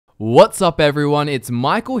What's up everyone, it's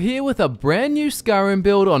Michael here with a brand new Skyrim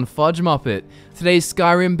build on FudgeMuppet. Today's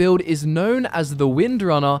Skyrim build is known as the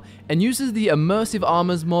Windrunner and uses the Immersive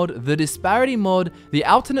Armors mod, the Disparity mod, the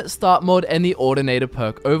Alternate Start mod, and the Ordinator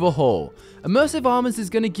Perk Overhaul. Immersive Armors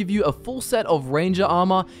is going to give you a full set of Ranger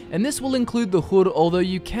armor, and this will include the hood, although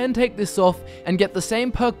you can take this off and get the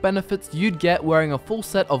same perk benefits you'd get wearing a full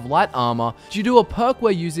set of light armor due to a perk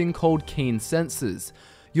we're using called Keen Senses.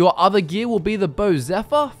 Your other gear will be the bow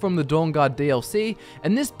Zephyr from the Dawnguard DLC,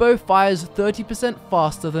 and this bow fires 30%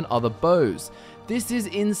 faster than other bows. This is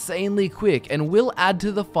insanely quick and will add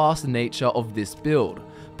to the fast nature of this build.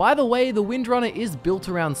 By the way, the Windrunner is built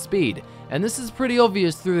around speed, and this is pretty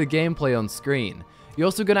obvious through the gameplay on screen. You're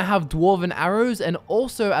also going to have Dwarven arrows and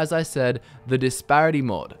also, as I said, the Disparity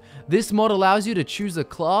mod. This mod allows you to choose a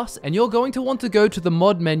class, and you're going to want to go to the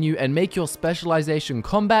mod menu and make your specialization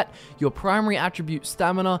combat, your primary attribute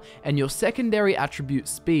stamina, and your secondary attribute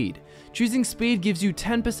speed. Choosing speed gives you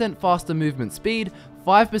 10% faster movement speed,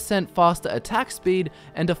 5% faster attack speed,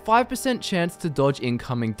 and a 5% chance to dodge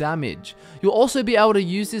incoming damage. You'll also be able to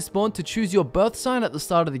use this mod to choose your birth sign at the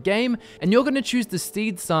start of the game, and you're going to choose the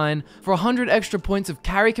Steed sign for 100 extra points of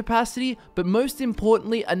carry capacity, but most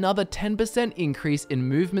importantly, another 10% increase in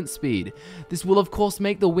movement speed. This will of course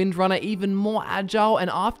make the Windrunner even more agile, and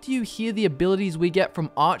after you hear the abilities we get from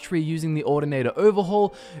archery using the Ordinator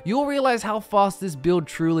Overhaul, you'll realize how fast this build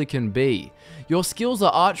truly can be. Your skills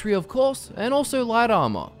are archery of course, and also light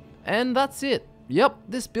armor. And that's it. Yep,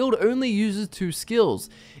 this build only uses 2 skills.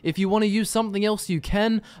 If you want to use something else you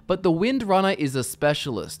can, but the Windrunner is a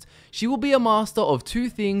specialist. She will be a master of 2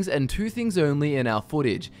 things and 2 things only in our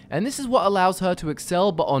footage, and this is what allows her to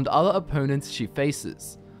excel beyond other opponents she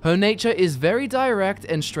faces. Her nature is very direct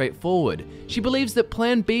and straightforward. She believes that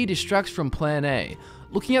Plan B distracts from Plan A.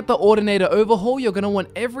 Looking at the Ordinator Overhaul, you're going to want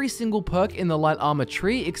every single perk in the light armor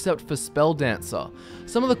tree except for Spell Dancer.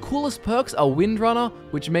 Some of the coolest perks are Windrunner,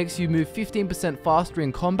 which makes you move 15% faster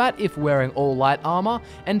in combat if wearing all light armor,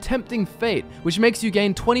 and Tempting Fate, which makes you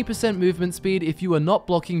gain 20% movement speed if you are not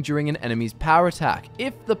blocking during an enemy's power attack,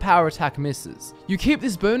 if the power attack misses. You keep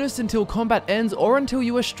this bonus until combat ends or until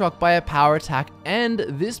you are struck by a power attack, and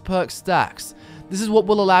this perk stacks. This is what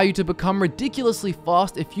will allow you to become ridiculously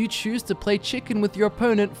fast if you choose to play chicken with your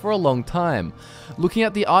opponent for a long time. Looking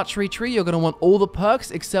at the archery tree, you're going to want all the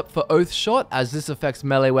perks except for Oath Shot, as this affects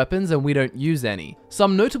melee weapons and we don't use any.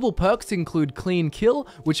 Some notable perks include Clean Kill,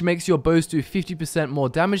 which makes your bows do 50% more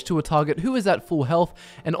damage to a target who is at full health,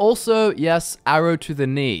 and also, yes, Arrow to the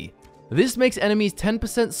Knee. This makes enemies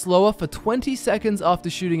 10% slower for 20 seconds after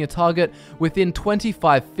shooting a target within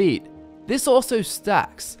 25 feet. This also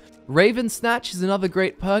stacks. Raven Snatch is another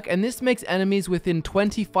great perk, and this makes enemies within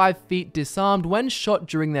 25 feet disarmed when shot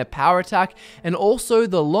during their power attack, and also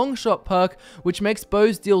the Long Shot perk, which makes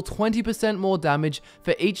bows deal 20% more damage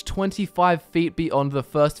for each 25 feet beyond the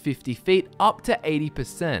first 50 feet, up to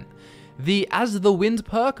 80%. The As the Wind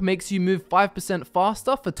perk makes you move 5%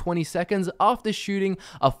 faster for 20 seconds after shooting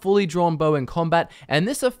a fully drawn bow in combat, and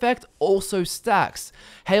this effect also stacks.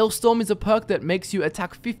 Hailstorm is a perk that makes you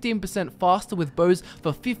attack 15% faster with bows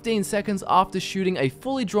for 15 seconds after shooting a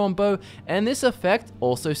fully drawn bow, and this effect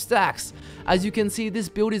also stacks. As you can see, this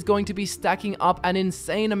build is going to be stacking up an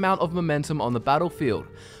insane amount of momentum on the battlefield.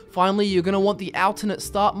 Finally, you're going to want the Alternate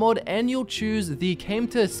Start mod, and you'll choose the Came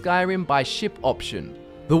to Skyrim by Ship option.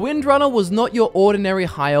 The Windrunner was not your ordinary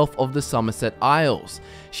high elf of the Somerset Isles.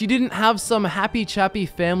 She didn't have some happy-chappy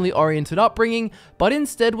family-oriented upbringing, but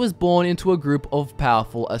instead was born into a group of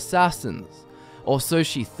powerful assassins. Or so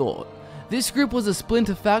she thought. This group was a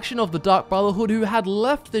splinter faction of the Dark Brotherhood who had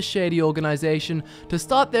left the shady organization to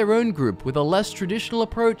start their own group with a less traditional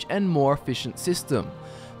approach and more efficient system.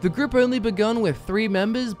 The group only begun with 3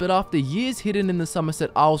 members, but after years hidden in the Somerset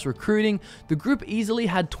Isles recruiting, the group easily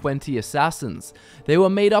had 20 assassins. They were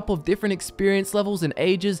made up of different experience levels and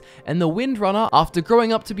ages, and the Windrunner, after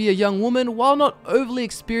growing up to be a young woman, while not overly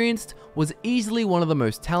experienced, was easily one of the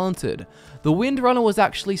most talented. The Windrunner was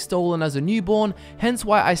actually stolen as a newborn, hence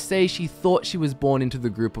why I say she thought she was born into the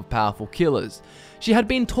group of powerful killers. She had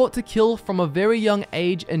been taught to kill from a very young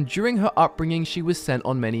age, and during her upbringing she was sent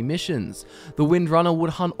on many missions. The Windrunner would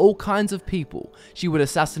hunt all kinds of people. She would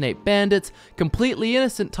assassinate bandits, completely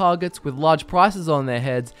innocent targets with large prices on their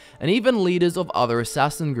heads, and even leaders of other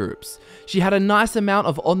assassin groups. She had a nice amount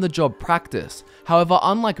of on-the-job practice. However,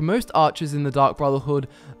 unlike most archers in the Dark Brotherhood,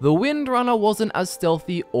 the Windrunner wasn't as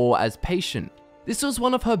stealthy or as patient. This was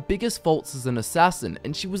one of her biggest faults as an assassin,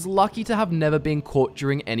 and she was lucky to have never been caught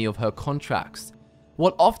during any of her contracts.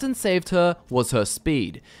 What often saved her was her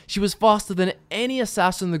speed. She was faster than any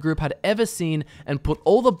assassin the group had ever seen and put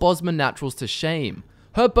all the Bosman naturals to shame.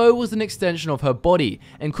 Her bow was an extension of her body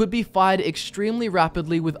and could be fired extremely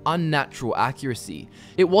rapidly with unnatural accuracy.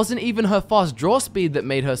 It wasn't even her fast draw speed that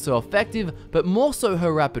made her so effective, but more so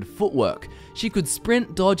her rapid footwork. She could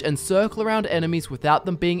sprint, dodge, and circle around enemies without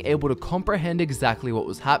them being able to comprehend exactly what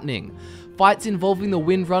was happening. Fights involving the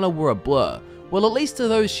Windrunner were a blur, well, at least to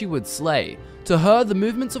those she would slay. To her, the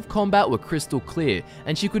movements of combat were crystal clear,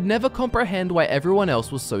 and she could never comprehend why everyone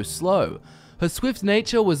else was so slow. Her swift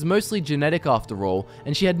nature was mostly genetic after all,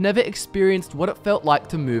 and she had never experienced what it felt like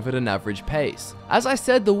to move at an average pace. As I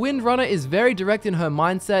said, the Windrunner is very direct in her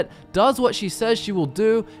mindset, does what she says she will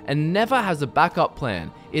do, and never has a backup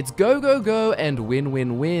plan. It's go go go and win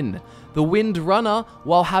win win. The Windrunner,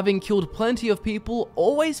 while having killed plenty of people,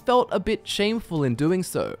 always felt a bit shameful in doing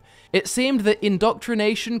so. It seemed that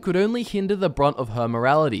indoctrination could only hinder the brunt of her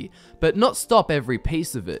morality, but not stop every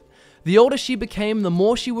piece of it. The older she became, the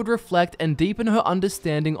more she would reflect and deepen her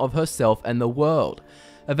understanding of herself and the world.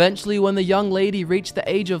 Eventually, when the young lady reached the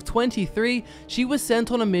age of 23, she was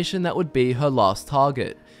sent on a mission that would be her last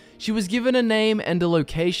target. She was given a name and a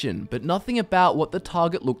location, but nothing about what the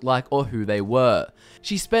target looked like or who they were.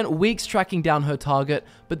 She spent weeks tracking down her target,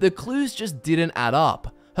 but the clues just didn't add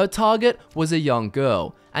up. Her target was a young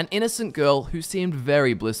girl, an innocent girl who seemed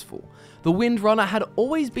very blissful. The Windrunner had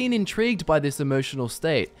always been intrigued by this emotional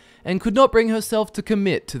state, and could not bring herself to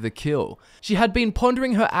commit to the kill. She had been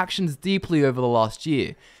pondering her actions deeply over the last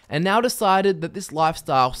year, and now decided that this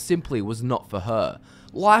lifestyle simply was not for her.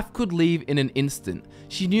 Life could leave in an instant.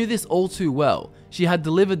 She knew this all too well. She had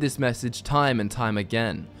delivered this message time and time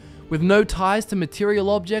again. With no ties to material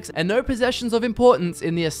objects and no possessions of importance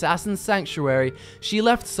in the Assassin's Sanctuary, she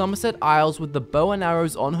left Somerset Isles with the bow and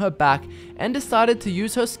arrows on her back and decided to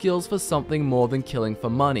use her skills for something more than killing for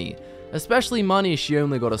money, especially money she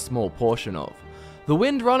only got a small portion of. The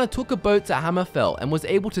Windrunner took a boat to Hammerfell and was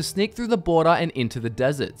able to sneak through the border and into the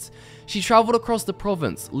deserts. She travelled across the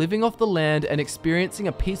province, living off the land and experiencing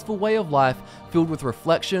a peaceful way of life filled with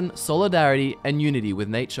reflection, solidarity, and unity with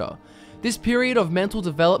nature. This period of mental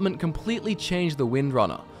development completely changed the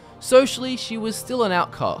Windrunner. Socially, she was still an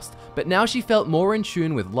outcast, but now she felt more in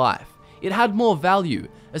tune with life. It had more value,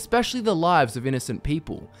 especially the lives of innocent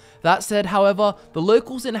people. That said, however, the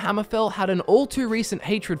locals in Hammerfell had an all too recent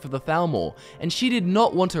hatred for the Thalmor, and she did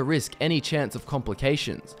not want to risk any chance of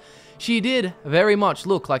complications. She did very much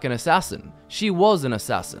look like an assassin. She was an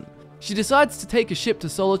assassin. She decides to take a ship to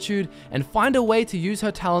Solitude and find a way to use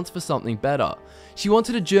her talents for something better. She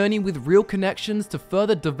wanted a journey with real connections to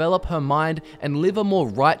further develop her mind and live a more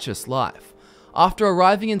righteous life. After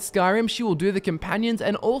arriving in Skyrim, she will do the Companions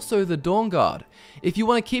and also the Dawnguard. If you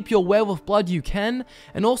want to keep your werewolf blood, you can,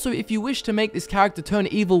 and also if you wish to make this character turn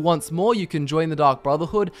evil once more, you can join the Dark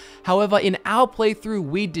Brotherhood. However, in our playthrough,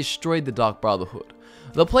 we destroyed the Dark Brotherhood.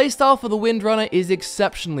 The playstyle for the Windrunner is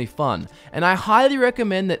exceptionally fun, and I highly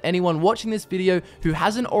recommend that anyone watching this video who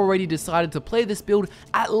hasn't already decided to play this build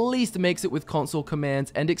at least makes it with console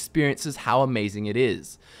commands and experiences how amazing it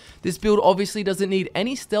is. This build obviously doesn't need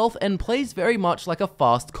any stealth and plays very much like a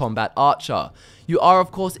fast combat archer. You are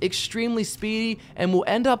of course extremely speedy and will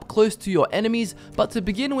end up close to your enemies, but to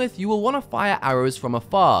begin with you will want to fire arrows from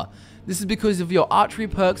afar. This is because of your archery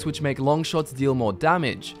perks which make long shots deal more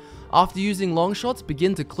damage. After using long shots,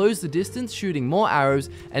 begin to close the distance, shooting more arrows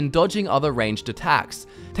and dodging other ranged attacks.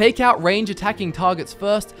 Take out range attacking targets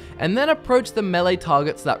first, and then approach the melee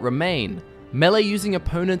targets that remain. Melee using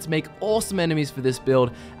opponents make awesome enemies for this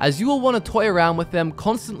build, as you will want to toy around with them,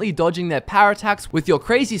 constantly dodging their power attacks with your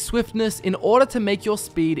crazy swiftness in order to make your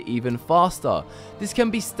speed even faster. This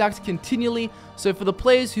can be stacked continually, so for the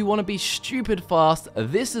players who want to be stupid fast,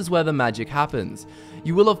 this is where the magic happens.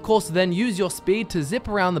 You will of course then use your speed to zip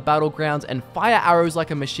around the battlegrounds and fire arrows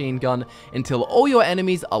like a machine gun until all your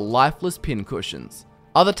enemies are lifeless pincushions.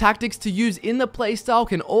 Other tactics to use in the playstyle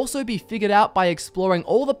can also be figured out by exploring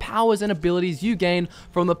all the powers and abilities you gain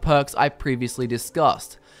from the perks I previously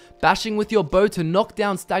discussed. Bashing with your bow to knock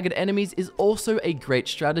down staggered enemies is also a great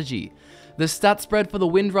strategy. The stat spread for the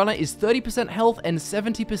Windrunner is 30% health and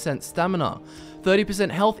 70% stamina. 30%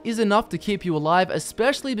 health is enough to keep you alive,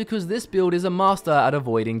 especially because this build is a master at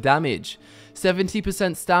avoiding damage.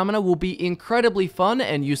 70% stamina will be incredibly fun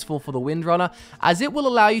and useful for the Windrunner, as it will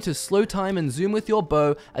allow you to slow time and zoom with your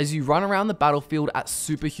bow as you run around the battlefield at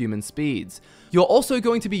superhuman speeds. You're also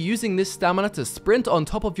going to be using this stamina to sprint on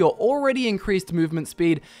top of your already increased movement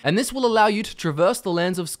speed, and this will allow you to traverse the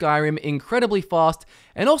lands of Skyrim incredibly fast,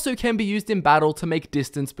 and also can be used in battle to make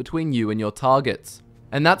distance between you and your targets.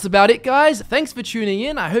 And that's about it, guys. Thanks for tuning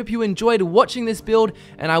in. I hope you enjoyed watching this build,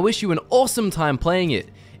 and I wish you an awesome time playing it.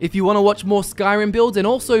 If you want to watch more Skyrim builds and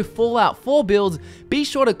also Fallout 4 builds, be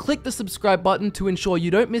sure to click the subscribe button to ensure you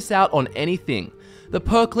don't miss out on anything. The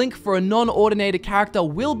perk link for a non-Ordinator character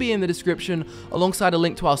will be in the description, alongside a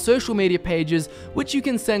link to our social media pages, which you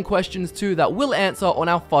can send questions to that we'll answer on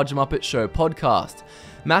our FudgeMuppet Show podcast.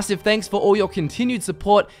 Massive thanks for all your continued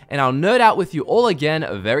support, and I'll nerd out with you all again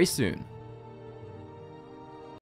very soon.